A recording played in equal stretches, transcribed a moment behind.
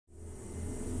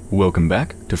Welcome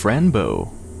back to Fran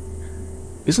Bow.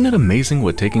 Isn't it amazing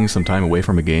what taking some time away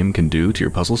from a game can do to your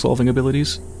puzzle-solving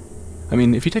abilities? I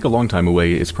mean, if you take a long time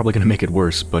away, it's probably going to make it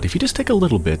worse, but if you just take a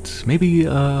little bit, maybe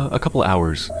a couple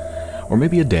hours, or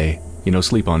maybe a day,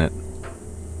 sleep on it,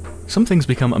 some things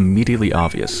become immediately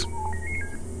obvious.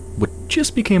 What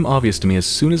just became obvious to me as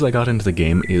soon as I got into the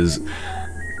game is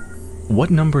what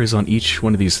number is on each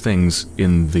one of these things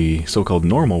in the so-called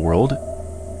normal world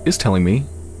is telling me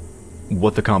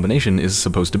what the combination is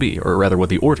supposed to be, or rather what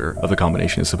the order of the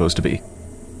combination is supposed to be.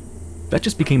 That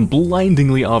just became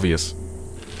blindingly obvious.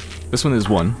 This one is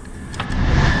 1.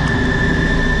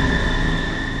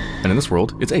 And in this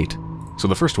world, it's 8. So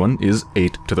the first one is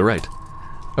 8 to the right.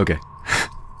 Okay.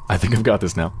 I think I've got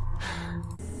this now.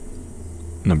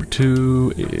 Number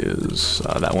 2 is...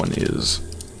 that one is...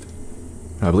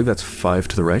 I believe that's 5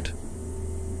 to the right.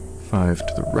 5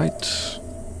 to the right.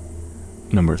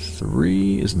 Number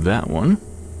 3 is that one,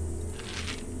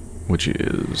 which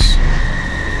is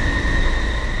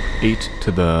 8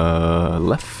 to the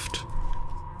left.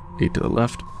 8 to the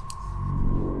left.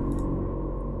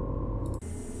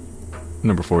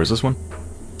 Number 4 is this one.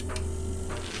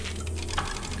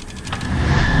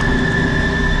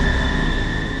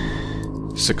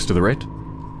 Six to the right.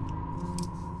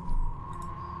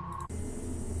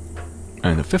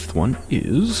 And the 5th one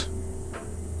is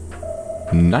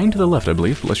 9 to the left, I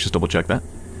believe. Let's just double check that.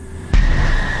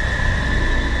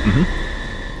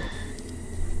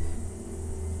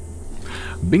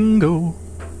 Bingo!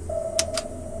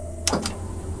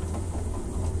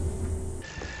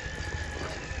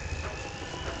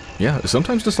 Yeah,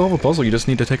 sometimes to solve a puzzle you just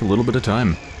need to take a little bit of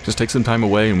time. Just take some time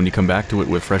away, and when you come back to it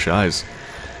with fresh eyes,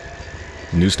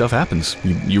 new stuff happens.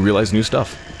 You realize new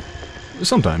stuff.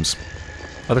 Sometimes.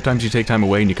 Other times you take time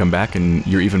away and you come back and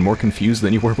you're even more confused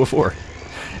than you were before.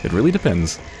 It really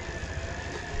depends.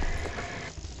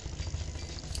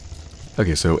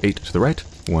 Okay, so 8 to the right.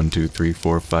 1, 2, 3,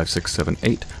 4, 5, 6, 7,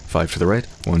 8. 5 to the right.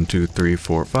 1, 2, 3,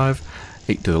 4, 5.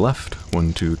 8 to the left.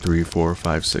 1, 2, 3, 4,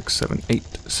 5, 6, 7, 8.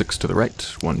 6 to the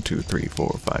right. 1, 2, 3,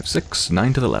 4, 5, 6.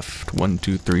 9 to the left. 1,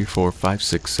 2, 3, 4, 5,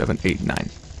 6, 7, 8, 9.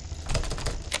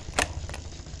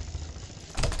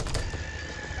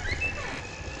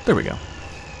 There we go.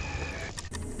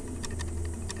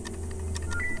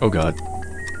 Oh god.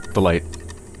 The light.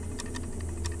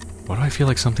 Why do I feel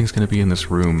like something's gonna be in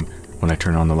this room when I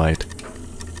turn on the light?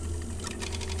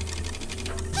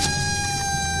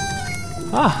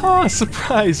 Aha!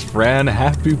 Surprise, Fran!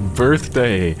 Happy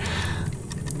birthday!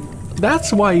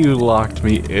 That's why you locked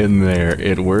me in there,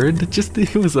 Edward.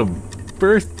 It was a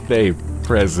birthday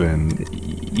present.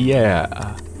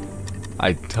 Yeah.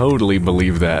 I totally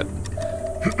believe that.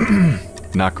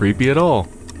 Not creepy at all.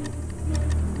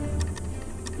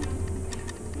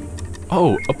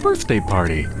 Oh, a birthday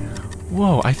party!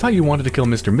 Whoa, I thought you wanted to kill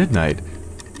Mr. Midnight.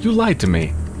 You lied to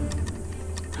me.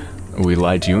 We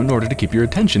lied to you in order to keep your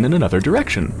attention in another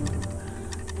direction.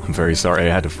 I'm very sorry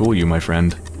I had to fool you, my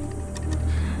friend.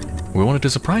 We wanted to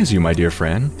surprise you, my dear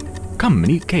Fran. Come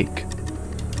and eat cake.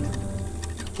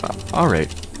 Alright.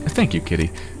 Thank you, Kitty.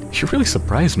 You really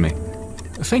surprised me.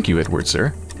 Thank you, Edward,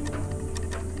 sir.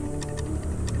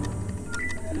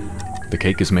 The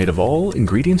cake is made of all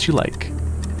ingredients you like.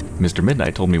 Mr.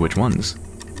 Midnight told me which ones.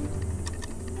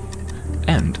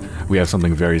 And we have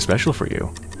something very special for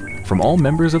you, from all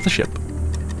members of the ship.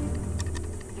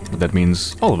 That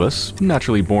means all of us,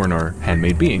 naturally born, are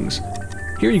handmade beings.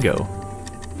 Here you go.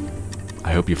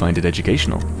 I hope you find it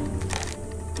educational.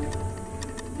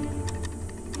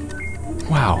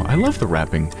 Wow, I love the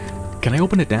wrapping. Can I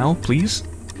open it now, please?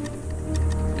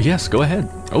 Yes, go ahead.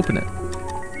 Open it.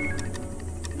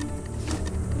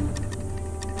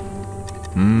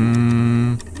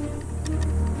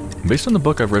 Based on the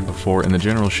book I've read before and the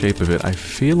general shape of it, I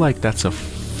feel like that's a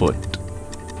foot.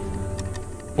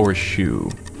 Or a shoe.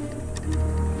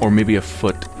 Or maybe a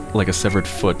foot, like a severed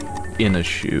foot in a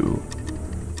shoe.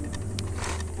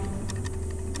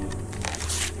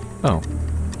 Oh.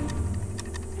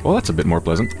 Well, that's a bit more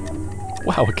pleasant.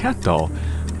 Wow, a cat doll.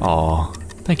 Aw,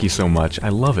 thank you so much. I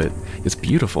love it. It's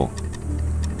beautiful.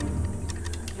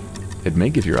 It may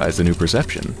give your eyes a new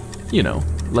perception.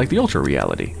 Like the ultra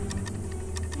reality.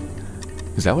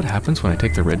 Is that what happens when I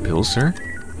take the red pills, sir?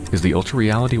 Is the ultra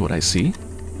reality what I see?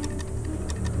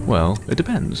 Well, it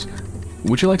depends.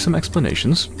 Would you like some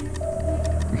explanations?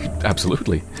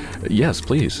 Absolutely. Yes,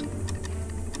 please.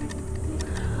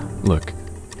 Look,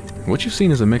 what you've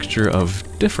seen is a mixture of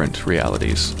different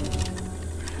realities.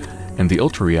 And the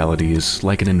ultra reality is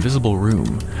like an invisible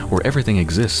room where everything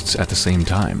exists at the same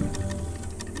time.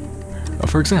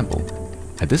 For example,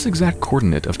 at this exact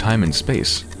coordinate of time and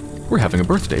space, we're having a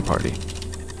birthday party.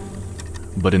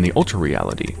 But in the ultra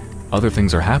reality, other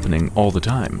things are happening all the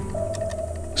time.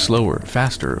 Slower,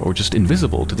 faster, or just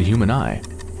invisible to the human eye.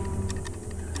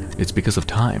 It's because of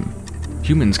time.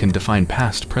 Humans can define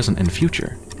past, present, and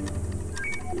future.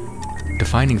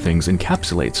 Defining things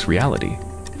encapsulates reality.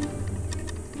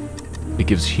 It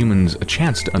gives humans a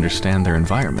chance to understand their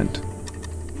environment.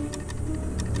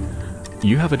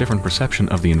 You have a different perception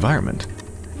of the environment.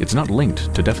 It's not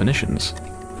linked to definitions.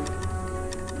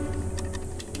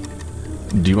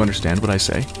 Do you understand what I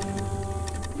say?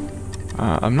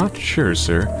 I'm not sure,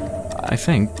 sir. I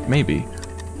think, maybe.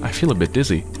 I feel a bit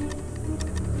dizzy.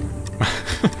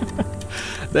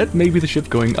 That may be the ship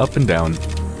going up and down.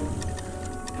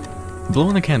 Blow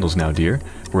on the candles now, dear.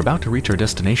 We're about to reach our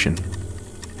destination.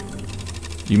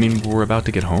 You mean we're about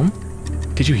to get home?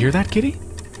 Did you hear that, Kitty?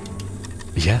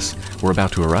 Yes, we're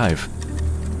about to arrive.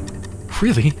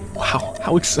 Really? Wow,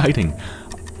 how exciting.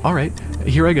 Alright,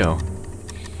 here I go.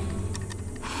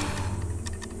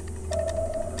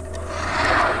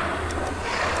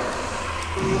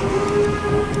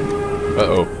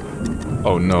 Uh-oh.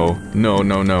 Oh no. No,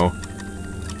 no, no.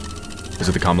 Is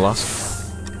it the Kamalas?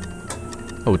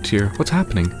 Oh dear, what's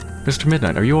happening? Mr.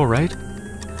 Midnight, are you alright?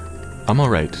 I'm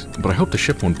alright, but I hope the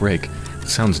ship won't break. It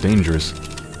sounds dangerous.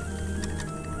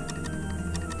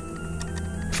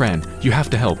 Fran, you have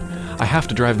to help. I have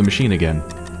to drive the machine again.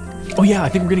 Oh yeah, I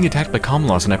think we're getting attacked by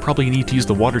Kamalas, and I probably need to use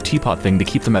the water teapot thing to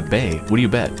keep them at bay. What do you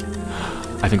bet?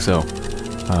 I think so.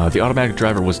 The automatic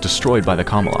driver was destroyed by the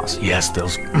Kamalas. Yes,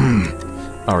 those...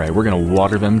 Alright, we're gonna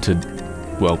water them to...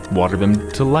 well, water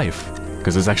them to life.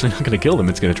 Because it's actually not gonna kill them,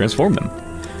 it's gonna transform them.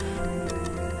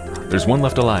 There's one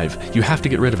left alive. You have to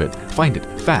get rid of it. Find it.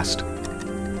 Fast.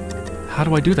 How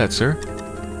do I do that, sir?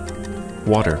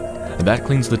 Water. That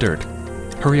cleans the dirt.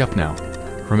 Hurry up now.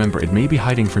 Remember, it may be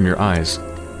hiding from your eyes.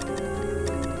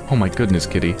 Oh my goodness,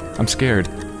 Kitty. I'm scared.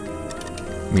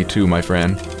 Me too, my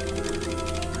friend.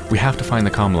 We have to find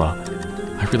the Kamala.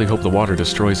 I really hope the water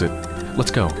destroys it.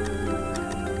 Let's go.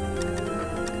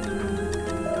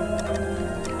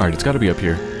 Alright, it's gotta be up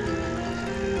here.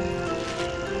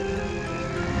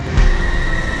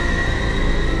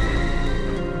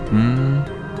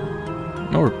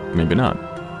 Or maybe not.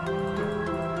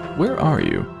 Where are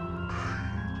you?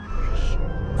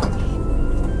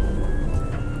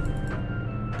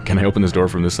 Can I open this door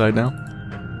from this side now?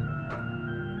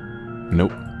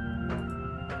 Nope.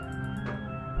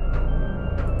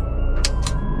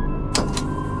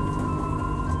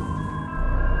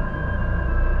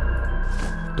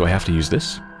 Do I have to use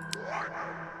this?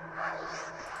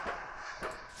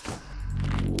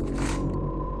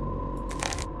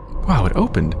 Wow, it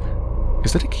opened.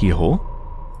 Is that a keyhole?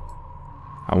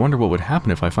 I wonder what would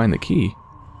happen if I find the key.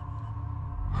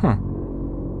 Huh.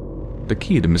 The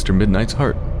key to Mr. Midnight's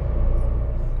heart.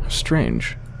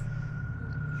 Strange.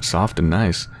 Soft and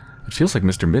nice. It feels like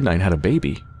Mr. Midnight had a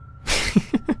baby.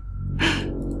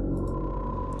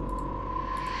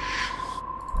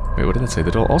 Wait, what did that say?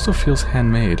 The doll also feels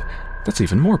handmade. That's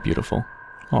even more beautiful.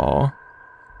 Aww.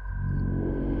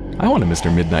 I want a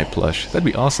Mr. Midnight plush. That'd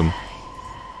be awesome.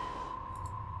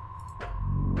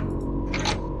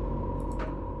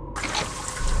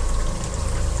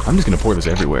 I'm just gonna pour this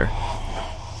everywhere.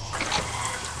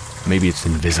 Maybe it's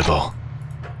invisible.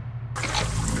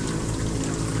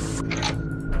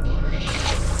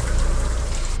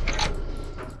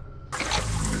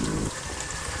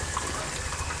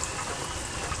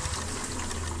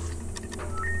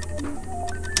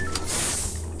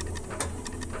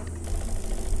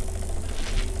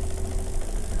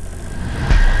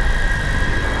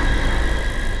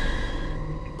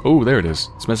 Oh, there it is.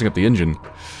 It's messing up the engine.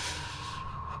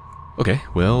 Okay,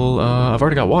 well, I've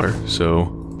already got water, so...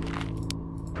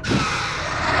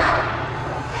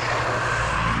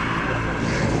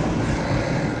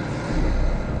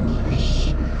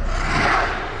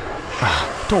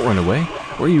 Don't run away.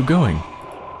 Where are you going?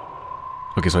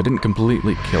 Okay, so I didn't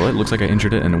completely kill it. Looks like I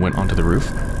injured it and it went onto the roof.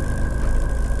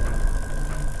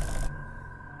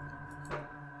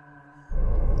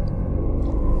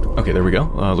 Okay, there we go.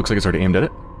 Looks like it's already aimed at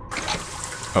it.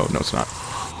 Oh, no, it's not.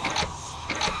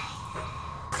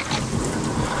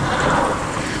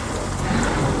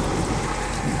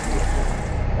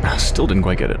 Still didn't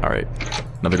quite get it. Alright.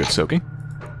 Another good soaking.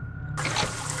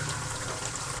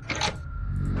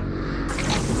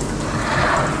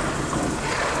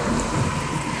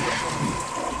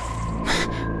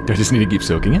 Do I just need to keep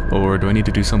soaking it? Or do I need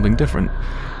to do something different?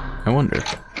 I wonder.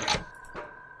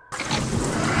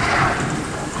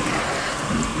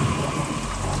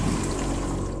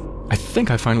 I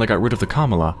think I finally got rid of the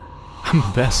Kamala. I'm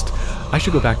the best. I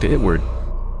should go back to Itward.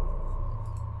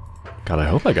 God, I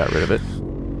hope I got rid of it.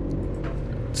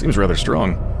 Seems rather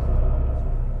strong.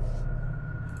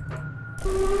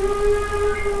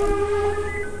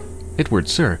 Edward,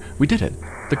 sir, we did it.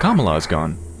 The Kamala is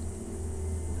gone.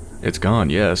 It's gone,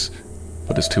 yes.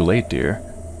 But it's too late, dear.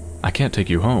 I can't take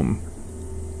you home.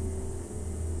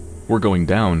 We're going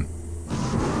down.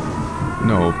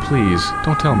 No, please,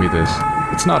 don't tell me this.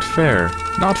 It's not fair.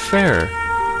 Not fair.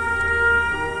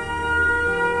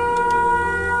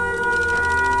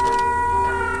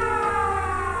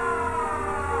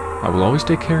 I will always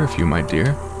take care of you, my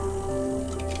dear.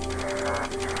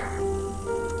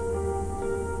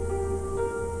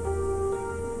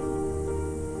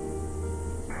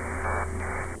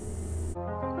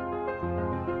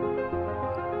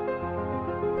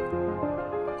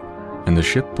 And the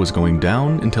ship was going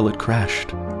down until it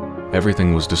crashed.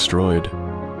 Everything was destroyed.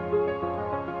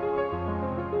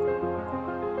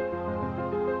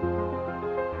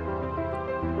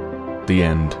 The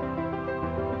end.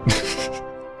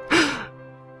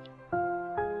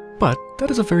 But that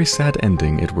is a very sad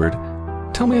ending, Edward.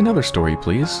 Tell me another story,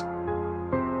 please.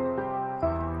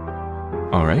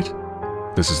 Alright.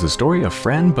 This is the story of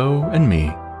Fran Bow and me.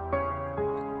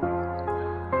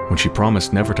 When she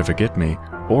promised never to forget me,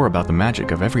 or about the magic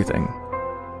of everything.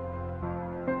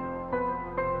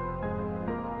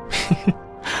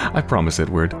 I promise,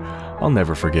 Edward, I'll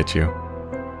never forget you.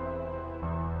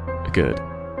 Good.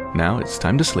 Now it's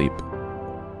time to sleep.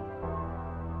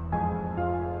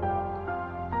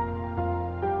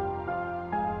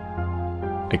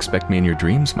 Expect me in your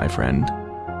dreams, my friend.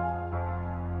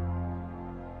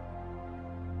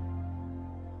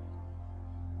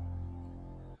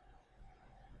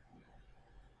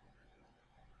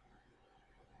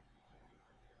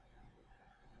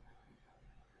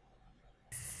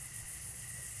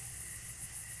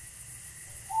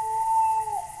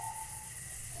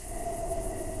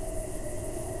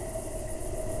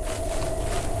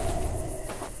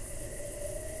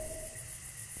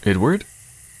 Edward?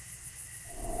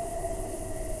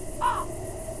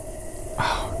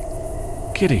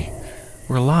 Oh, Kitty,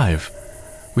 we're alive.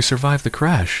 We survived the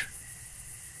crash.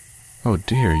 Oh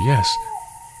dear, yes,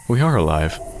 we are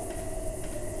alive.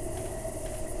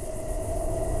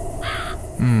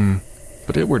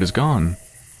 But Edward is gone.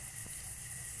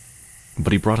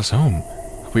 But he brought us home.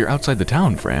 We are outside the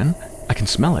town, Fran. I can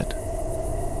smell it.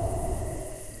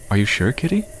 Are you sure,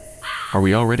 Kitty? Are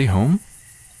we already home?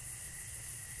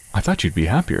 I thought you'd be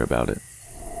happier about it.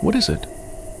 What is it?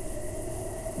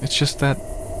 It's just that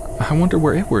I wonder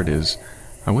where Edward is.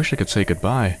 I wish I could say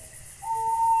goodbye.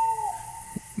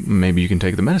 Maybe you can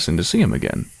take the medicine to see him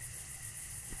again.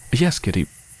 Yes, Kitty,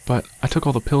 but I took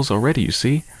all the pills already, you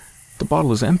see? The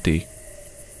bottle is empty.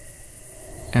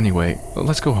 Anyway,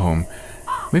 let's go home.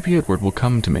 Maybe Edward will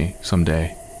come to me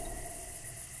someday.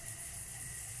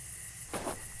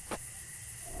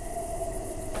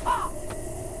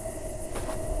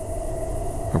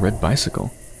 A red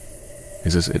bicycle.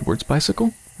 Is this Edward's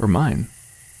bicycle, or mine?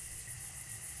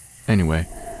 Anyway,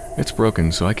 it's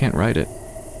broken, so I can't ride it.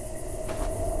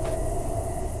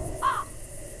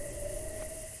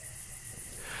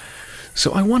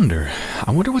 So I wonder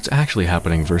what's actually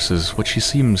happening versus what she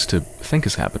seems to think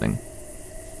is happening.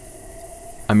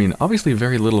 I mean, obviously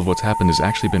very little of what's happened has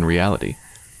actually been reality.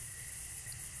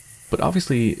 But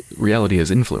obviously, reality has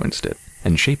influenced it,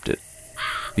 and shaped it.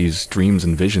 These dreams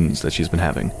and visions that she's been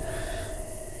having.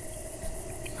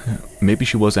 Maybe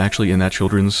she was actually in that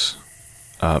children's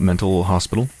mental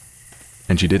hospital,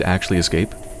 and she did actually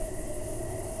escape.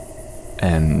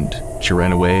 And she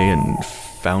ran away and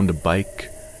found a bike,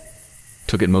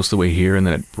 took it most of the way here, and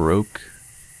then it broke.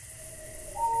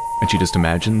 And she just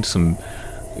imagined some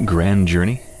grand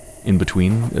journey in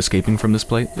between escaping from this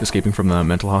place, escaping from the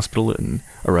mental hospital and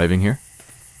arriving here.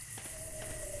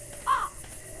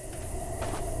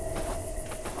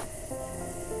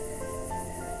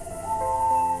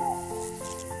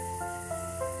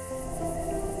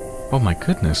 Oh my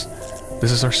goodness,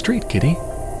 this is our street, Kitty.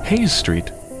 Hayes Street.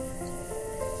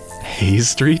 Hayes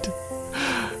Street?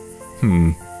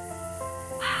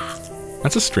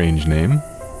 That's a strange name.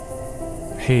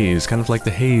 Haze, kind of like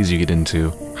the haze you get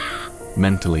into.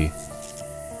 Mentally.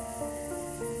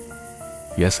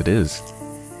 Yes, it is.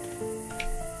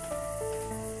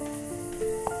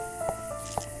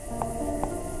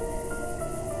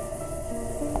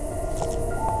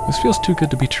 This feels too good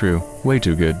to be true. Way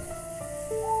too good.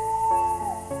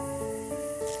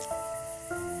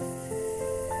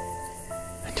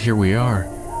 And here we are.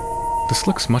 This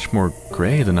looks much more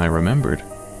grey than I remembered.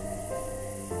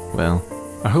 Well,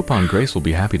 I hope Aunt Grace will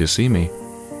be happy to see me.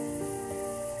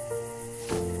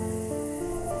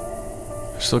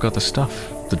 I've still got the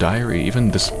stuff, the diary,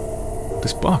 even this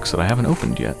This box that I haven't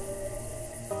opened yet.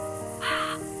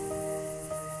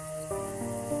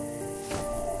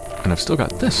 And I've still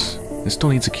got this. It still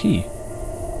needs a key.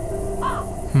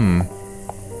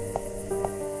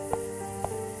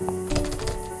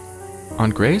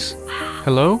 Aunt Grace?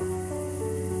 Hello?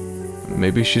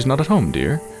 Maybe she's not at home,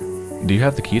 dear. Do you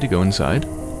have the key to go inside?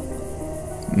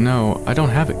 No, I don't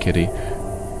have it, Kitty.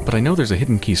 But I know there's a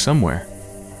hidden key somewhere.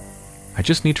 I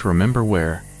just need to remember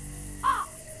where.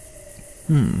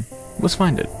 Let's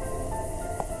find it.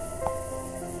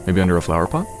 Maybe under a flower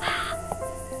pot?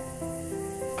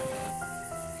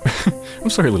 I'm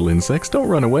sorry, little insects. Don't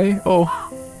run away. Oh.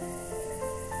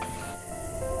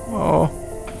 Oh.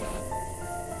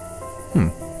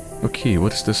 Okay,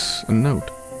 what is this? A note.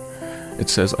 It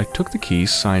says, I took the key,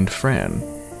 signed Fran.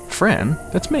 Fran?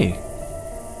 That's me.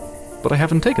 But I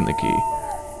haven't taken the key.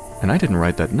 And I didn't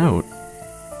write that note.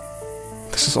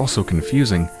 This is all so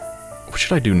confusing. What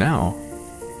should I do now?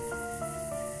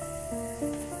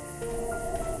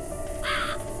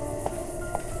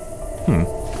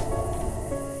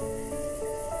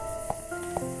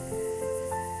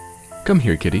 Come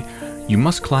here, Kitty. You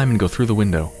must climb and go through the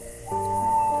window.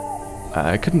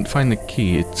 I couldn't find the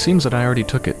key. It seems that I already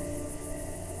took it.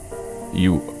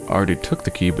 You already took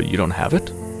the key, but you don't have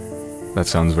it? That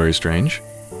sounds very strange.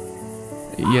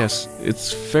 Yes,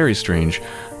 it's very strange.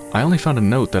 I only found a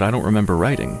note that I don't remember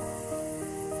writing.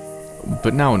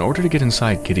 But now, in order to get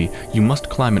inside, Kitty, you must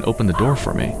climb and open the door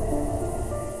for me.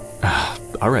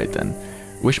 Alright then.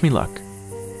 Wish me luck.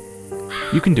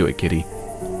 You can do it, Kitty.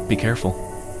 Be careful.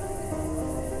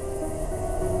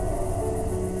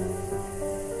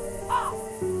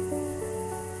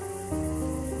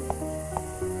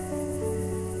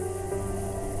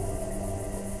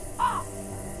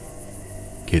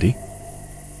 Kitty?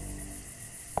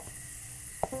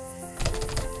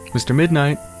 Mr.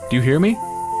 Midnight, do you hear me?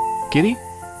 Kitty?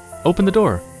 Open the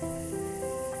door.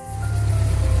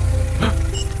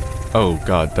 Oh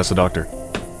god, that's the doctor.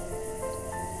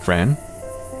 Fran?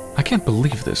 I can't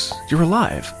believe this. You're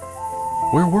alive.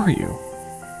 Where were you?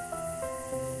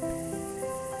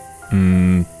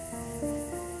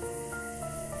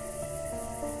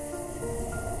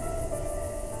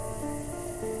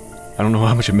 I don't know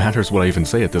how much it matters what I even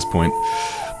say at this point,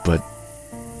 but...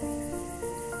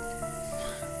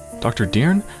 Dr.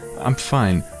 Deern? I'm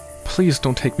fine. Please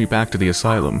don't take me back to the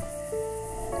asylum.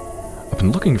 I've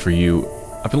been looking for you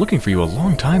a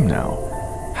long time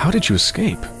now. How did you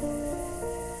escape?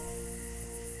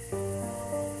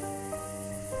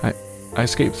 I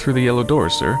escaped through the yellow door,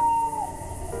 sir.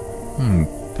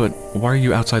 But why are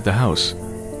you outside the house?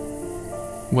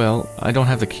 Well, I don't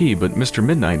have the key, but Mr.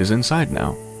 Midnight is inside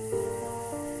now.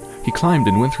 He climbed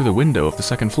and went through the window of the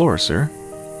second floor, sir.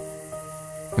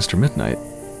 Mr. Midnight,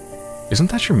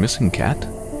 isn't that your missing cat?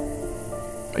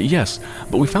 Yes,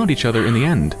 but we found each other in the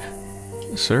end.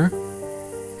 Sir,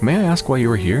 may I ask why you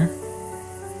were here?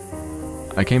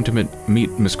 I came to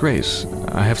meet Miss Grace.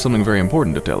 I have something very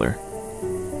important to tell her.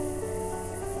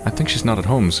 I think she's not at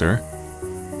home, sir.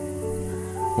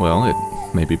 Well,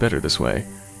 it may be better this way.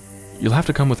 You'll have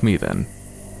to come with me, then.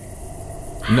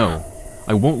 No,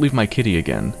 I won't leave my kitty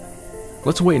again.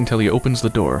 Let's wait until he opens the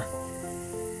door.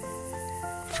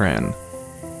 Fran,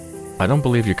 I don't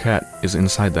believe your cat is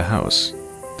inside the house.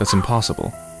 That's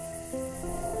impossible.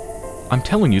 I'm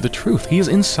telling you the truth. He is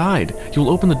inside. You'll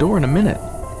open the door in a minute.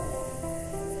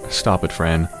 Stop it,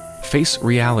 Fran. Face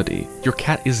reality. Your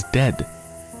cat is dead.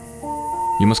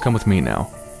 You must come with me now.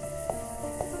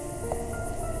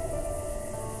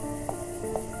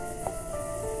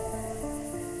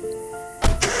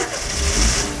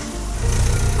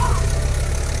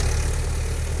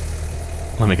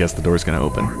 Let me guess the door's gonna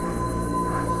open.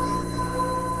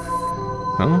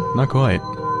 Oh, not quite.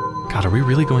 God, are we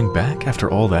really going back after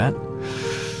all that?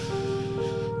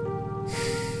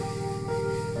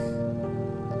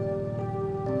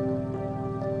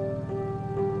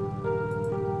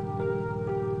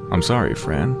 I'm sorry,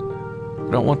 Fran.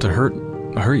 I don't want to hurt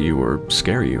you or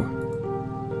scare you.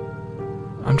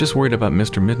 I'm just worried about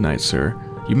Mr. Midnight, sir.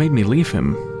 You made me leave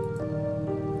him.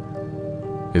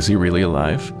 Is he really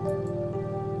alive?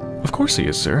 Of course he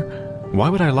is, sir. Why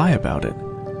would I lie about it?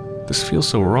 This feels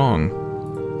so wrong.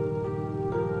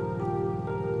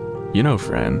 You know,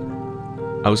 Fran,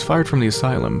 I was fired from the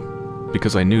asylum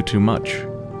because I knew too much.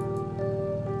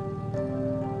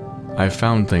 I've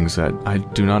found things that I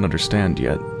do not understand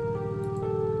yet.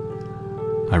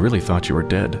 I really thought you were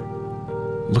dead.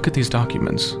 Look at these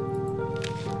documents.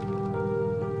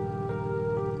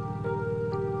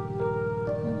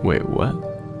 Wait, what?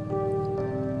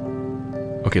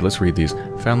 Okay, let's read these.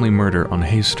 Family murder on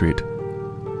Hayes Street.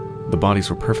 The bodies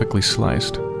were perfectly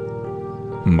sliced.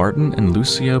 Martin and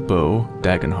Lucia Bow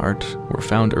Dagenhart were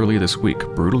found early this week,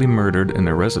 brutally murdered in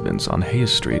their residence on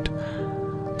Hayes Street.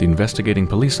 The investigating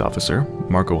police officer,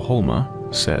 Marco Holma,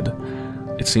 said,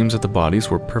 "It seems that the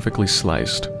bodies were perfectly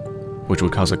sliced, which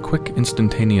would cause a quick,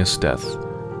 instantaneous death.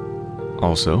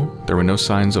 Also, there were no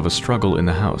signs of a struggle in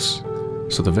the house,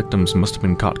 so the victims must have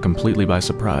been caught completely by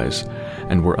surprise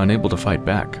and were unable to fight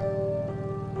back."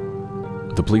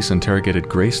 The police interrogated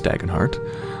Grace Dagenhart,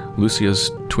 Lucia's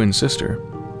twin sister,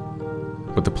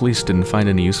 but the police didn't find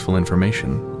any useful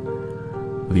information.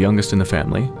 The youngest in the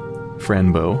family,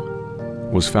 Fran Bow,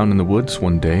 was found in the woods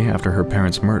one day after her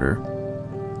parents' murder.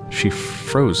 She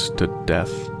froze to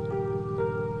death.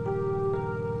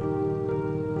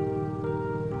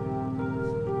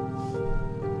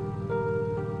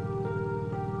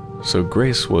 So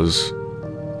Grace was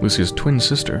Lucia's twin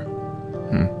sister.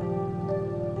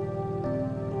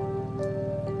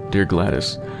 Dear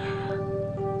Gladys,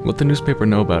 let the newspaper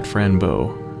know about Fran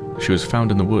Bow. She was found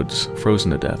in the woods,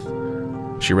 frozen to death.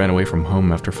 She ran away from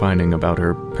home after finding about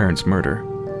her parents' murder.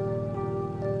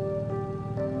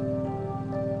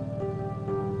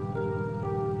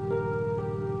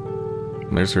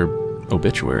 There's her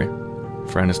obituary.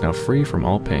 Fran is now free from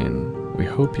all pain. We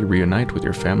hope you reunite with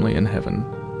your family in heaven.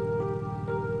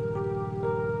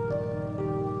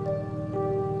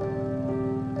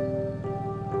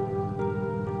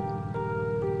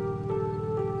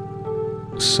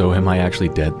 So am I actually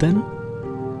dead then?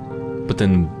 But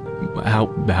then,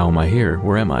 how am I here?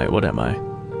 Where am I? What am I?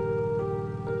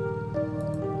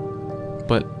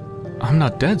 But I'm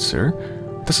not dead, sir.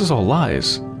 This is all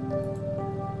lies.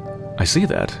 I see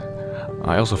that.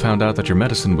 I also found out that your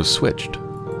medicine was switched.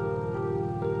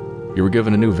 You were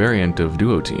given a new variant of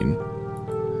duotine.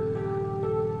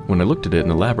 When I looked at it in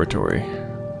the laboratory,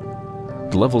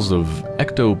 the levels of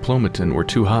ectoplomatin were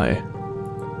too high.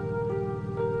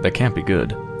 That can't be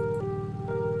good.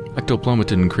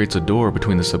 Ectoplomatin creates a door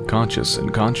between the subconscious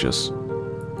and conscious.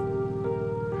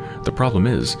 The problem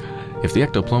is, if the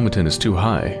ectoplomatin is too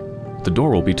high, the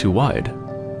door will be too wide.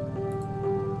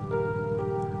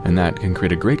 And that can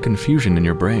create a great confusion in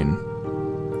your brain.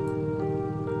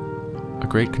 A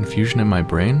great confusion in my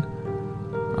brain?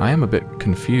 I am a bit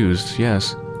confused,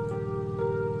 yes.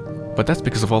 But that's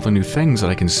because of all the new things that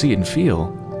I can see and feel.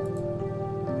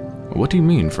 What do you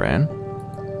mean, Fran?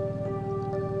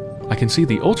 I can see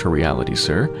the ultra-reality,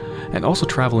 sir, and also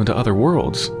travel into other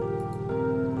worlds.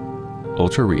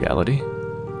 Ultra-reality?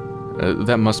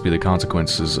 That must be the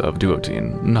consequences of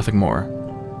duotine, nothing more.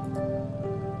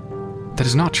 That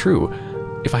is not true.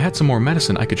 If I had some more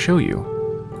medicine, I could show you.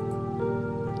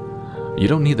 You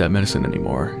don't need that medicine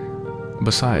anymore.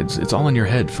 Besides, it's all in your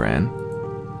head, Fran.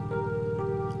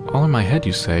 All in my head,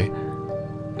 you say?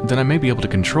 Then I may be able to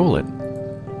control it.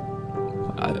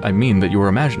 I mean that you are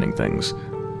imagining things.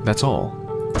 That's all.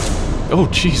 Oh,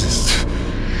 Jesus!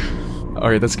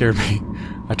 Alright, that scared me.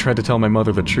 I tried to tell my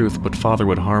mother the truth, but father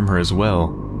would harm her as well.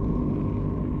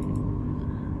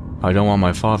 I don't want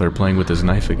my father playing with his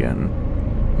knife again.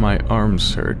 My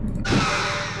arms hurt.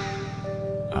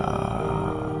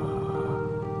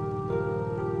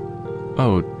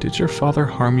 Oh, did your father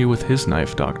harm you with his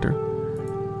knife, Doctor?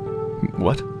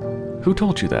 What? Who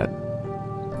told you that?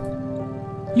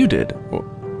 You did.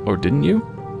 Or didn't you,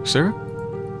 sir?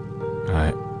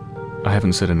 I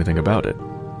haven't said anything about it.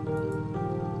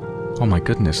 Oh my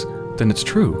goodness, then it's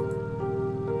true.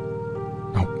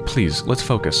 Oh, please, let's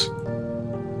focus.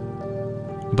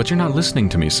 But you're not listening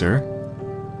to me, sir.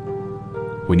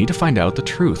 We need to find out the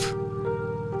truth.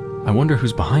 I wonder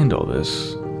who's behind all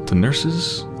this. The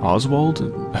nurses? Oswald?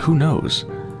 Who knows?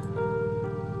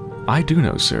 I do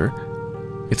know, sir.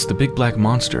 It's the big black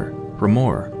monster,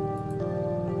 Remor.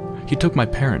 He took my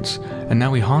parents, and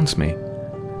now he haunts me.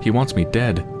 He wants me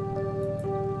dead.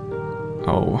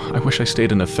 Oh, I wish I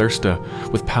stayed in Athursta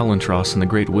with Palantros and the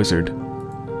Great Wizard.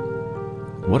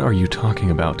 What are you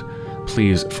talking about?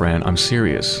 Please, Fran, I'm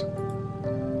serious.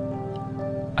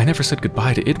 I never said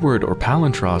goodbye to Idward or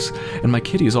Palantros, and my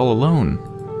kitty is all alone.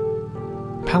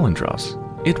 Palantros?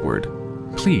 Idward?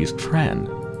 Please, Fran.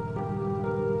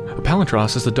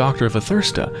 Palantros is the doctor of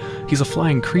Athursta. He's a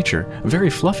flying creature, very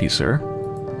fluffy, sir.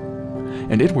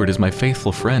 And Idward is my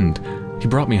faithful friend. He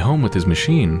brought me home with his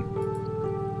machine.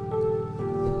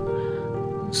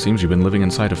 Seems you've been living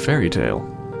inside a fairy tale.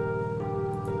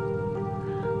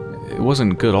 It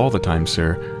wasn't good all the time,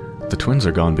 sir. The twins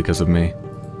are gone because of me.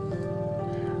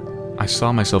 I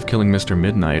saw myself killing Mr.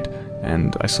 Midnight,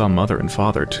 and I saw Mother and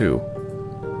Father, too.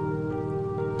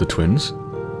 The twins?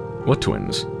 What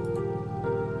twins?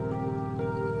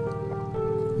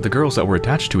 The girls that were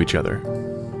attached to each other.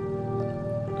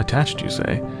 Attached, you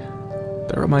say?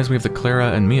 That reminds me of the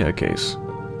Clara and Mia case.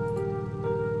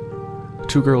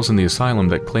 2 girls in the asylum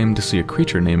that claimed to see a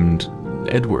creature named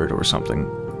Edward or something.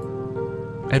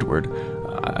 Edward?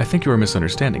 I think you are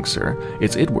misunderstanding, sir.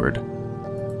 It's Edward.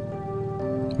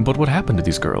 But what happened to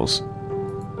these girls?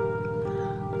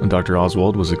 Dr.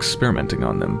 Oswald was experimenting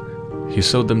on them. He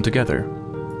sewed them together.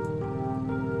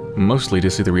 Mostly to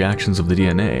see the reactions of the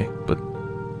DNA, but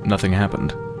nothing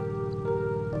happened.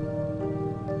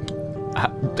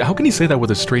 How can he say that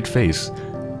with a straight face?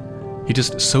 He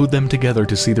just sewed them together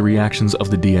to see the reactions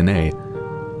of the DNA.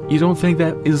 You don't think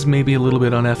that is maybe a little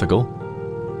bit unethical?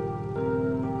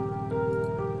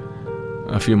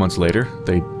 A few months later,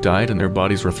 they died and their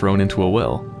bodies were thrown into a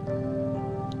well.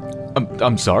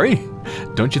 I'm sorry?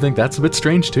 Don't you think that's a bit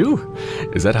strange too?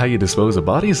 Is that how you dispose of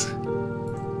bodies?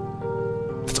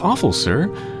 That's awful, sir.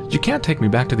 You can't take me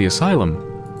back to the asylum.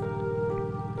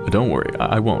 Don't worry,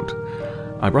 I won't.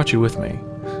 I brought you with me,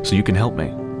 so you can help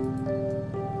me.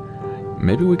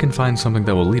 Maybe we can find something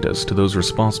that will lead us to those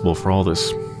responsible for all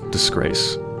this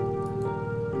disgrace.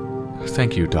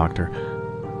 Thank you, Doctor.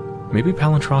 Maybe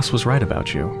Palantros was right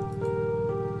about you.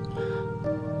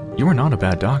 You are not a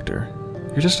bad doctor.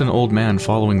 You're just an old man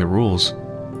following the rules.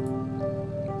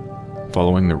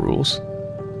 Following the rules?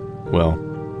 Well,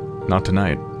 not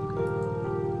tonight.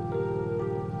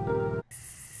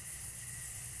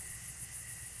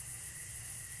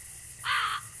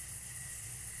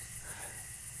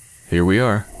 Here we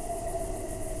are.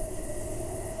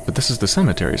 But this is the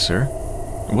cemetery, sir.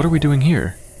 What are we doing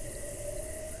here?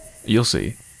 You'll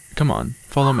see. Come on,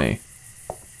 follow me.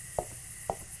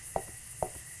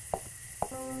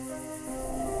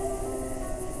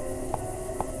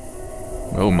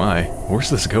 Oh my, where's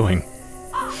this going?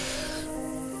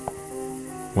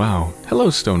 Wow, hello,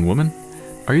 stone woman.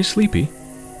 Are you sleepy?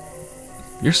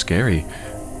 You're scary.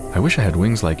 I wish I had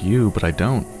wings like you, but I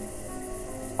don't.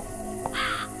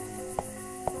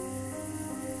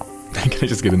 Can I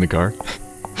just get in the car?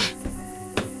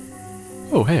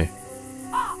 Oh, hey.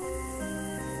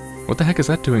 What the heck is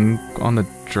that doing on the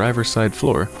driver's side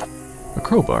floor? A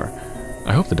crowbar.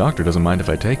 I hope the doctor doesn't mind if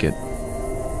I take it.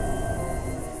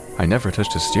 I never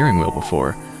touched a steering wheel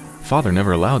before. Father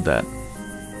never allowed that.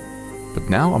 But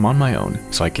now I'm on my own,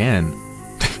 so I can.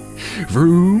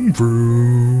 Vroom,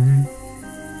 vroom.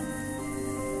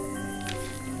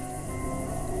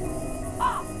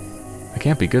 It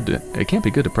can't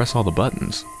be good to press all the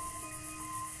buttons.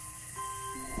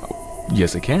 Oh,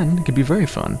 yes, it can. It can be very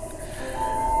fun.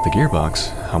 The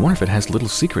gearbox. I wonder if it has little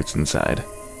secrets inside.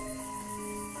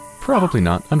 Probably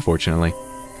not, unfortunately.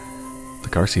 The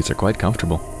car seats are quite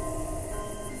comfortable.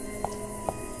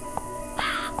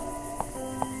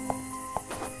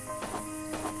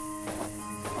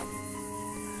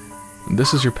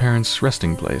 This is your parents'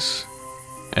 resting place.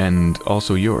 And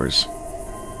also yours.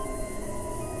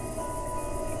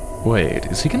 Wait,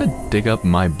 is he gonna dig up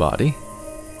my body?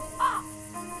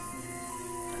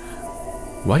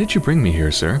 Why did you bring me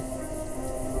here, sir?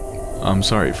 I'm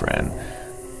sorry, Fran,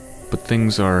 but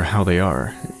things are how they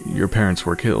are. Your parents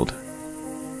were killed.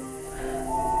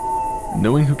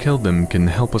 Knowing who killed them can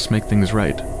help us make things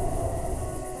right.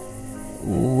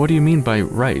 What do you mean by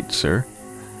right, sir?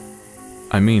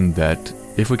 I mean that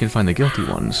if we can find the guilty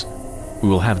ones, we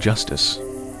will have justice.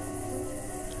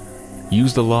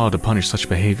 Use the law to punish such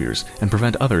behaviors and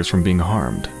prevent others from being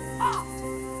harmed.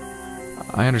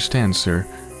 I understand, sir.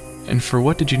 And for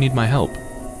what did you need my help?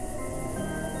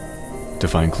 To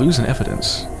find clues and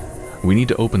evidence. We need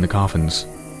to open the coffins.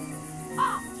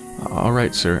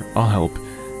 Alright, sir. I'll help.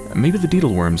 Maybe the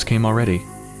Deedleworms came already.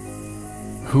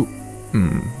 Who?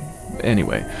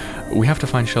 Anyway, we have to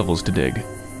find shovels to dig.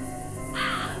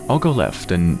 I'll go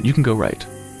left, and you can go right.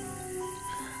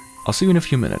 I'll see you in a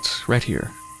few minutes, right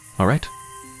here. Alright?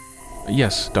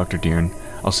 Yes, Dr. Deern.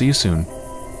 I'll see you soon.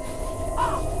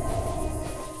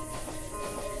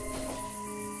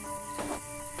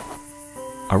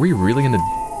 Are we really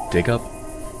gonna dig up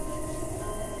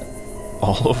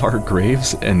all of our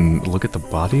graves and look at the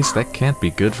bodies? That can't be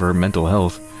good for mental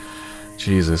health.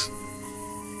 Jesus.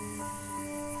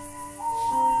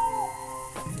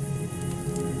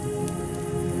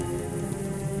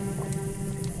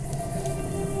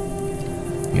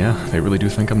 Yeah, they really do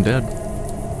think I'm dead.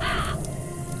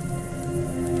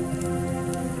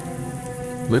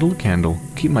 Little candle,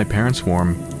 keep my parents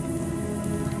warm.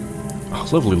 Oh,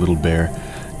 lovely little bear.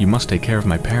 You must take care of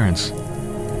my parents.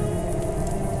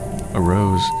 A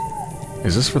rose.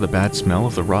 Is this for the bad smell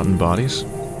of the rotten bodies?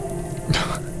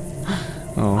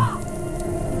 Oh.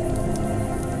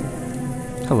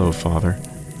 Hello, Father.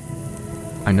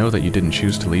 I know that you didn't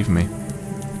choose to leave me.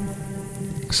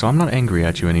 So I'm not angry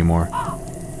at you anymore,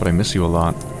 but I miss you a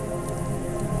lot.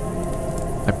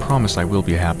 I promise I will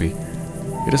be happy.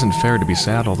 It isn't fair to be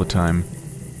sad all the time.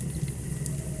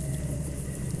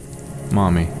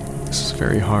 Mommy, this is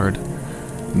very hard,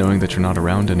 knowing that you're not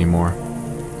around anymore.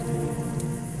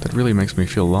 That really makes me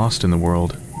feel lost in the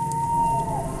world.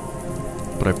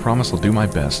 But I promise I'll do my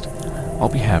best. I'll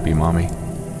be happy, Mommy.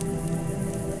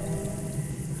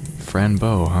 Fran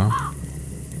Bow, huh?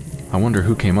 I wonder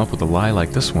who came up with a lie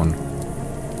like this one.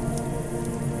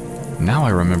 Now I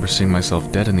remember seeing myself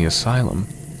dead in the asylum.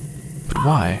 But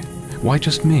why? Why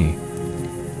just me?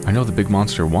 I know the big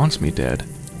monster wants me dead.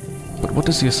 But what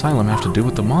does the asylum have to do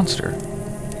with the monster?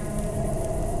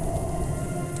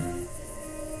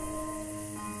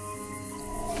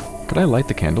 Could I light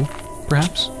the candle,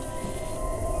 perhaps?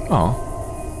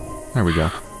 Oh, there we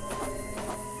go.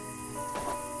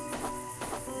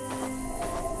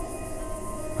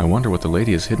 I wonder what the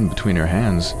lady has hidden between her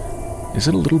hands. Is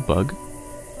it a little bug?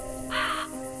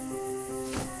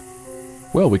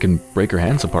 Well, we can break her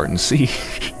hands apart and see.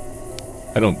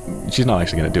 She's not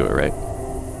actually gonna do it, right?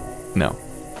 No.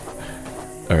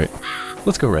 Alright,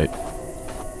 let's go right.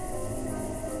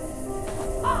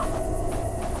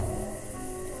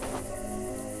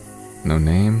 No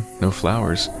name, no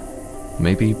flowers.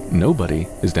 Maybe nobody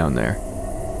is down there.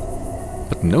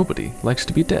 But nobody likes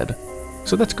to be dead,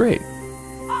 so that's great.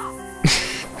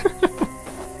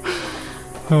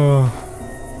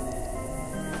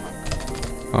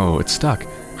 Oh, it's stuck.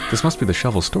 This must be the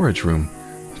shovel storage room.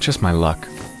 Just my luck.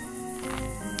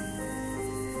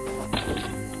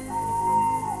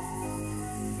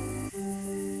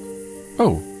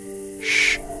 Oh,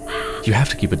 shh. You have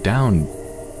to keep it down.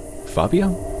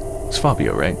 Fabio? It's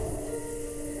Fabio, right?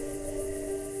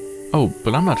 Oh,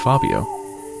 but I'm not Fabio.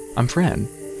 I'm Fran.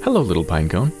 Hello, little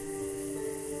pinecone.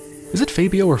 Is it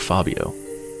Fabio or Fabio?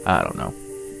 I don't know.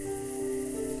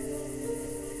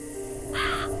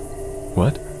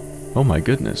 What? Oh my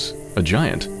goodness, a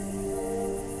giant.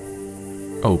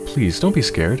 Oh, please, don't be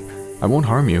scared. I won't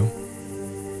harm you.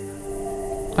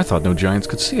 I thought no giants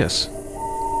could see us.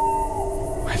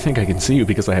 I think I can see you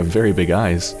because I have very big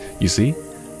eyes. You see?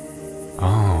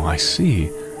 Oh, I see.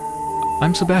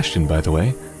 I'm Sebastian, by the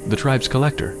way, the tribe's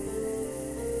collector.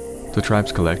 The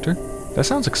tribe's collector? That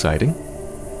sounds exciting.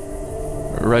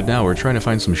 Right now, we're trying to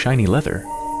find some shiny leather.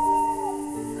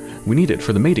 We need it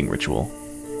for the mating ritual.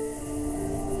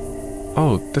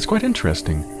 Oh, that's quite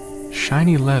interesting.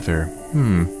 Shiny leather.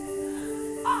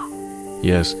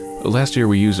 Yes, last year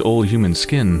we used old human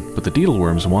skin, but the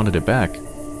Deedleworms wanted it back.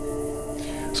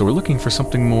 So we're looking for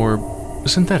something more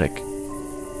synthetic.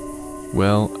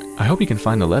 Well, I hope you can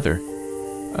find the leather.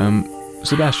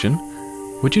 Sebastian,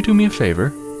 would you do me a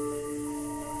favor?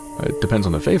 It depends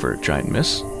on the favor, giant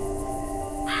miss.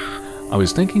 I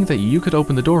was thinking that you could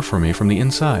open the door for me from the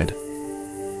inside.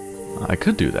 I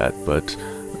could do that, but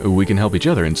we can help each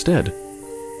other instead.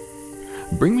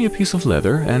 Bring me a piece of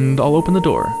leather, and I'll open the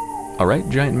door. Alright,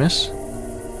 giant miss?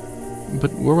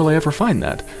 But where will I ever find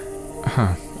that?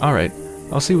 Huh, alright,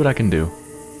 I'll see what I can do.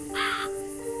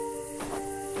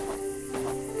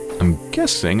 I'm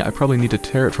guessing I probably need to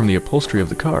tear it from the upholstery of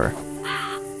the car.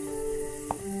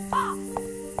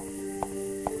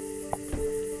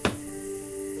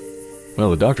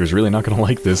 Well, the doctor's really not gonna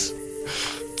like this.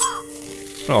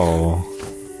 Oh.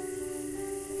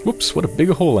 Whoops, what a big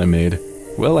hole I made.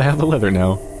 Well, I have the leather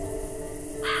now.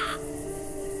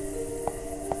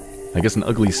 I guess an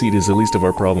ugly seat is the least of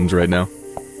our problems right now.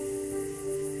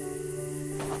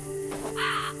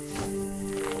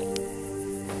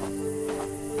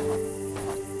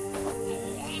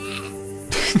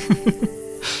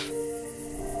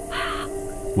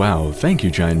 Wow, thank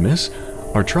you, giant miss.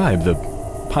 Our tribe, the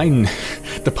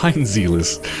Pine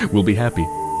Zealous, will be happy.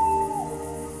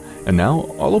 And now,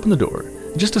 I'll open the door.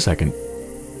 Just a second.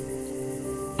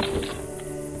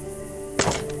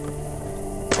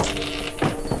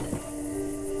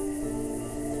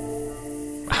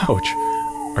 Ouch.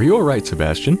 Are you alright,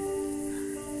 Sebastian?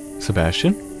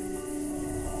 Sebastian?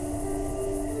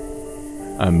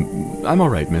 I'm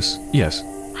alright, miss. Yes.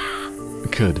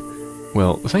 Good.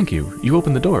 Well, thank you. You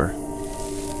opened the door.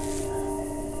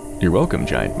 You're welcome,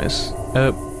 giant miss.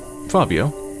 Fabio?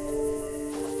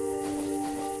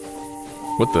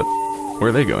 What the... Where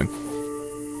are they going?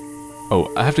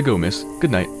 Oh, I have to go, miss.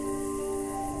 Good night.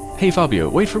 Hey, Fabio,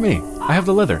 wait for me. I have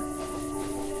the leather.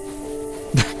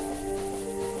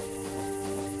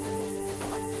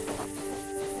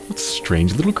 What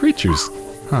strange little creatures.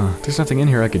 Huh, there's nothing in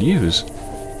here I could use.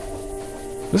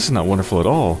 This is not wonderful at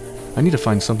all. I need to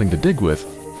find something to dig with.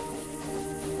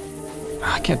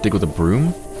 I can't dig with a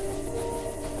broom.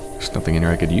 There's nothing in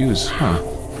here I could use, huh?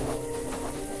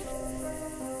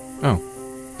 Oh,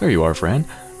 there you are, Fran.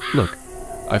 Look,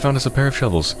 I found us a pair of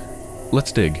shovels.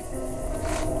 Let's dig.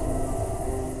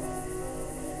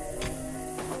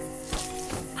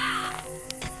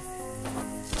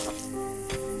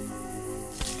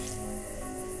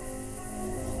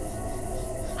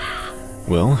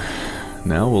 Well,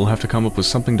 now we'll have to come up with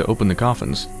something to open the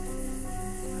coffins.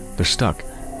 They're stuck.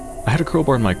 I had a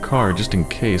crowbar in my car just in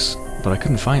case, but I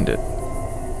couldn't find it.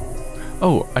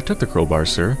 Oh, I took the crowbar,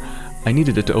 sir. I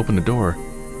needed it to open the door.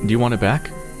 Do you want it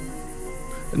back?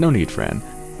 No need, Fran.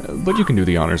 But you can do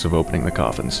the honors of opening the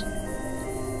coffins.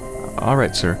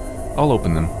 Alright, sir. I'll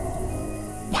open them.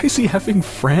 Why is he having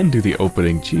Fran do the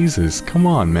opening? Jesus, come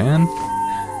on, man.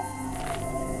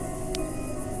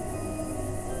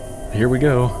 Here we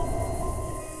go.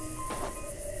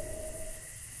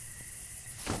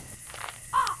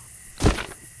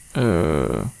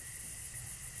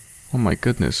 Oh my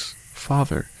goodness.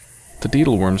 Father, the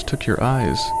Deedleworms took your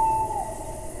eyes.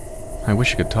 I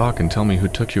wish you could talk and tell me who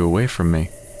took you away from me.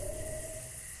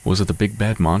 Was it the big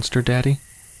bad monster, Daddy?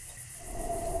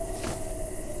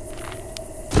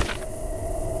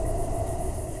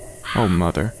 Oh,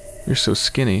 Mother, you're so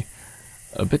skinny.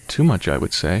 A bit too much, I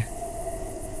would say.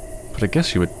 But I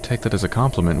guess you would take that as a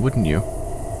compliment, wouldn't you?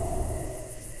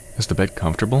 Is the bed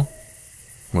comfortable?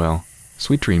 Well,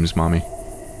 sweet dreams, Mommy.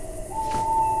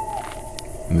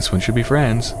 And this one should be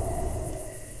Fran's.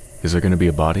 Is there going to be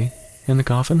a body in the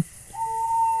coffin?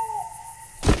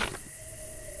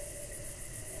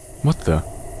 What the?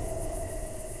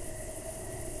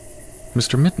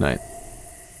 Mr. Midnight?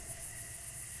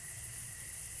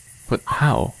 But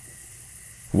how?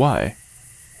 Why?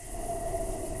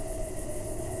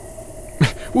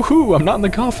 Woohoo! I'm not in the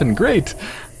coffin! Great!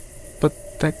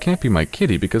 But that can't be my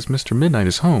kitty because Mr. Midnight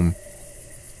is home.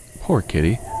 Poor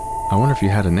kitty. I wonder if you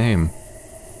had a name.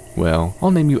 Well,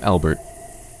 I'll name you Albert.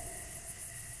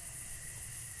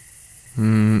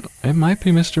 It might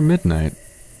be Mr. Midnight.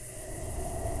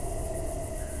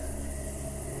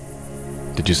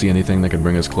 Did you see anything that could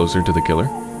bring us closer to the killer?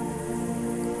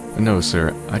 No,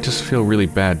 sir. I just feel really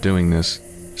bad doing this.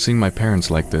 Seeing my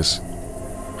parents like this.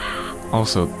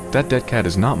 Also, that dead cat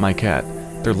is not my cat.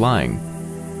 They're lying.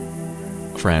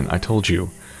 Fran, I told you.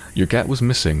 Your cat was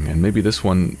missing, and maybe this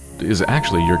one is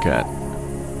actually your cat.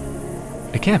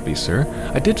 It can't be, sir.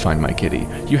 I did find my kitty.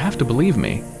 You have to believe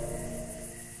me.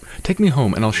 Take me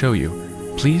home and I'll show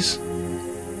you. Please?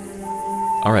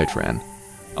 Alright, Fran.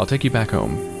 I'll take you back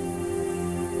home.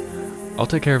 I'll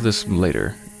take care of this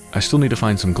later. I still need to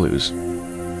find some clues.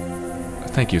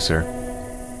 Thank you, sir.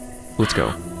 Let's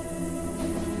go.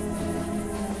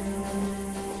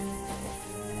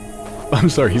 I'm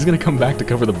sorry, he's gonna come back to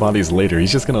cover the bodies later.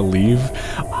 He's just gonna leave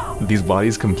these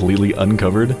bodies completely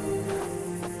uncovered.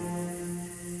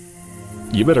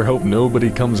 You better hope nobody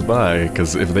comes by,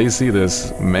 because if they see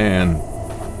this, man,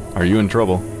 are you in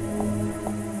trouble?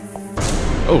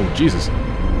 Oh, Jesus.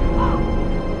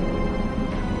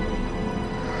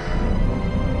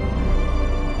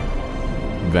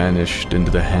 Vanished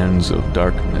into the hands of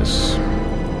darkness.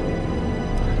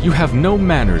 You have no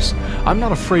manners. I'm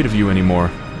not afraid of you anymore.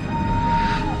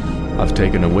 I've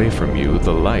taken away from you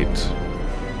the light.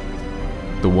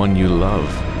 The one you love.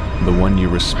 The one you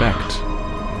respect.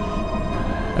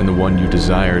 And the one you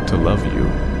desire to love you.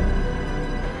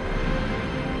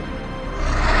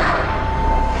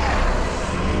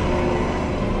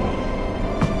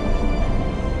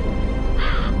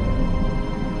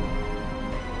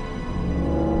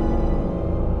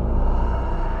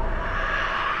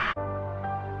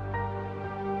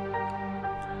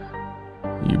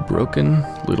 You broken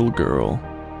little girl.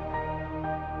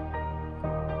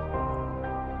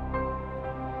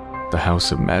 The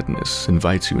House of Madness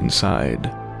invites you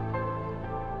inside.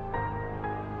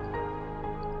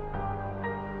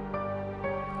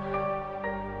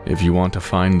 If you want to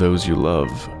find those you love,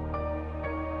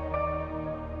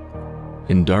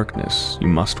 in darkness you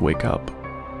must wake up.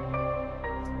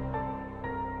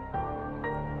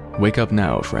 Wake up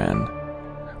now, Fran.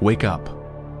 Wake up.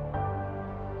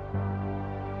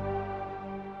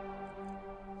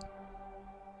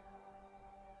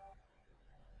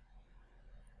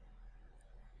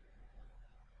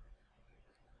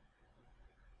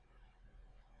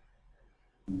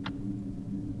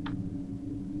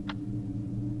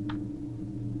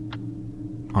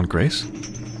 Aunt Grace?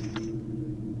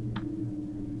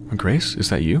 Aunt Grace, is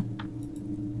that you?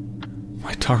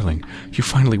 My darling, you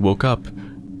finally woke up.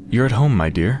 You're at home, my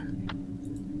dear.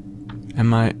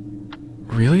 Am I...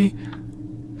 Really?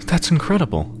 That's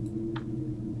incredible.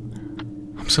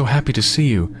 I'm so happy to see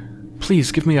you.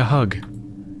 Please, give me a hug.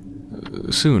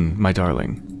 Soon, my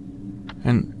darling.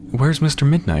 And where's Mr.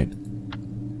 Midnight?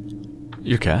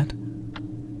 Your cat?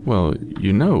 Well,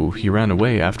 you know he ran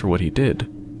away after what he did.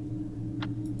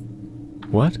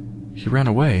 What? He ran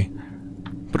away?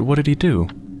 But what did he do?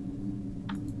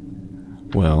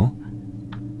 Well,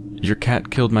 your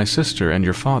cat killed my sister and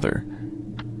your father.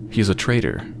 He's a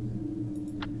traitor.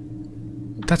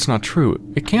 That's not true.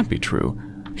 It can't be true.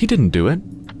 He didn't do it.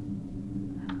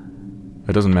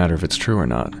 It doesn't matter if it's true or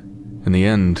not. In the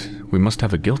end, we must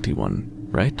have a guilty one,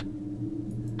 right?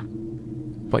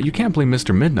 But you can't blame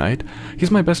Mr. Midnight.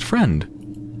 He's my best friend.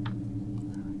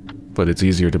 But it's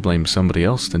easier to blame somebody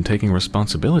else than taking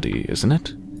responsibility, isn't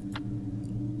it?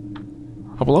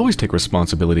 I will always take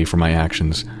responsibility for my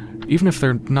actions, even if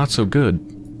they're not so good.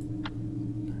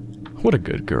 What a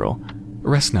good girl.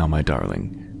 Rest now, my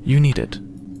darling. You need it.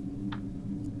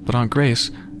 But Aunt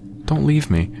Grace, don't leave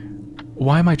me.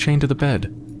 Why am I chained to the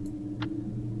bed?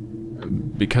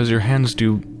 Because your hands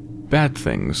do bad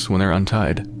things when they're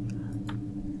untied.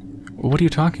 What are you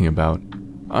talking about?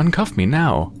 Uncuff me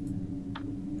now.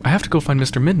 I have to go find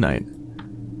Mr. Midnight.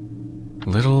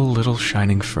 Little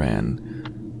shining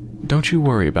Fran, don't you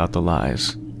worry about the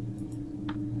lies.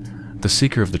 The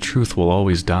seeker of the truth will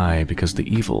always die because the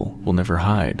evil will never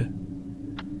hide.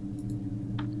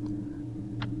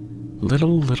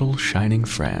 Little shining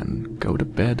Fran, go to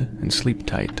bed and sleep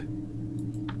tight.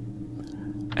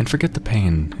 And forget the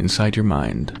pain inside your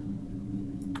mind.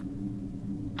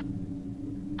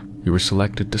 You were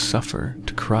selected to suffer,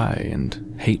 to cry,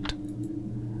 and hate.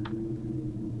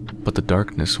 But the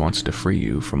darkness wants to free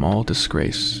you from all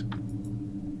disgrace.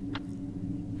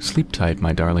 Sleep tight,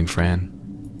 my darling Fran.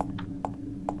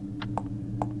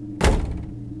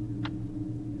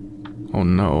 Oh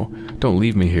no, don't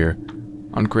leave me here.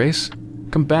 Aunt Grace,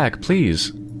 come back,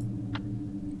 please.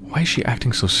 Why is she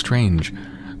acting so strange?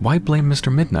 Why blame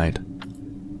Mr. Midnight?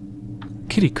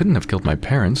 Kitty couldn't have killed my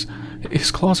parents.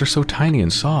 His claws are so tiny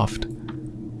and soft.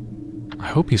 I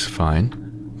hope he's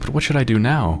fine, but what should I do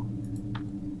now?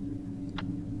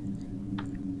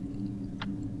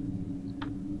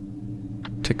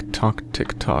 Tick-tock,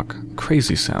 tick-tock.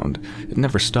 Crazy sound. It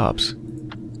never stops.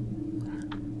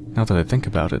 Now that I think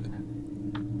about it,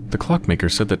 the clockmaker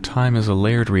said that time is a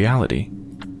layered reality.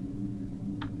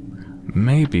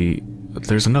 Maybe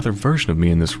there's another version of me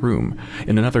in this room,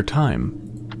 in another time.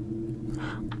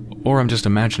 Or I'm just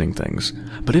imagining things.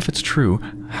 But if it's true,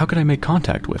 how could I make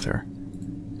contact with her?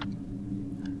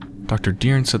 Dr.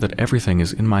 Deern said that everything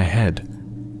is in my head.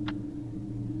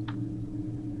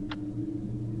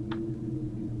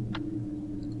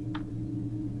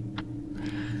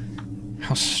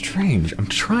 How strange. I'm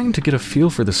trying to get a feel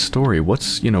for this story.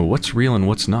 What's real and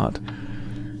what's not.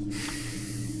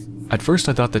 At first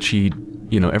I thought that she,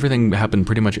 everything happened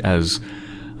pretty much as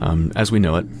we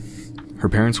know it. Her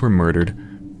parents were murdered.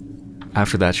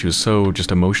 After that, she was so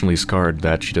just emotionally scarred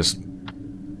that she just...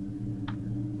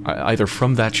 Either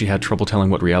from that she had trouble telling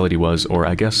what reality was, or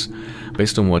I guess,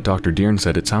 based on what Dr. Deern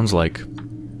said, it sounds like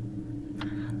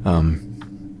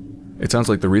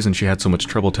the reason she had so much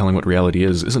trouble telling what reality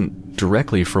is isn't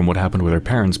directly from what happened with her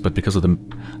parents, but because of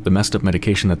the messed up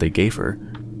medication that they gave her.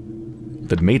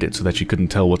 That made it so that she couldn't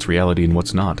tell what's reality and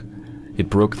what's not. It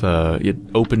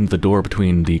opened the door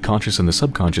between the conscious and the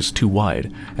subconscious too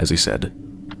wide, as he said.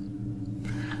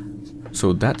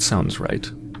 So that sounds right.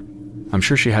 I'm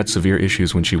sure she had severe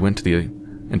issues when she went to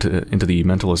into the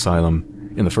mental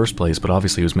asylum in the first place, but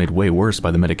obviously it was made way worse by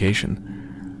the medication.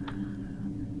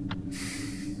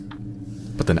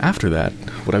 But then after that,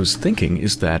 what I was thinking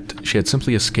is that she had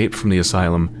simply escaped from the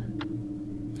asylum,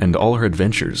 and all her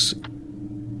adventures,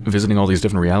 visiting all these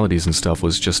different realities and stuff,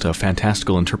 was just a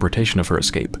fantastical interpretation of her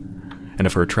escape, and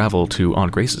of her travel to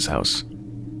Aunt Grace's house.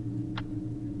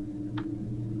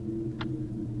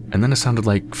 And then it sounded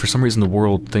like, for some reason, the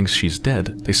world thinks she's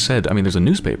dead. They said, there's a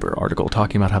newspaper article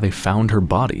talking about how they found her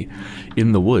body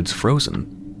in the woods,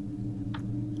 frozen.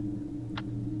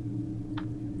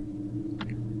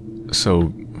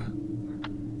 So,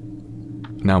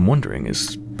 now I'm wondering,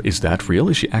 is that real?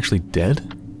 Is she actually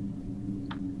dead?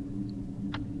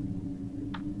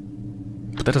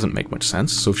 But that doesn't make much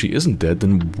sense. So if she isn't dead,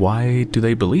 then why do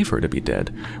they believe her to be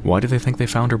dead? Why do they think they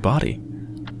found her body?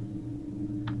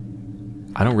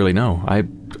 I don't really know.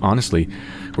 Honestly,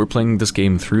 we're playing this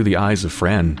game through the eyes of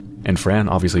Fran, and Fran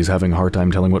obviously is having a hard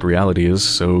time telling what reality is,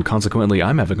 so consequently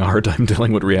I'm having a hard time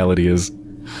telling what reality is.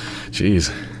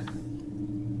 Jeez.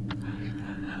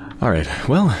 Alright,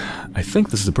 well, I think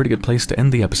this is a pretty good place to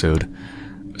end the episode.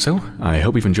 So, I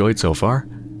hope you've enjoyed so far,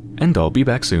 and I'll be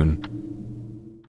back soon.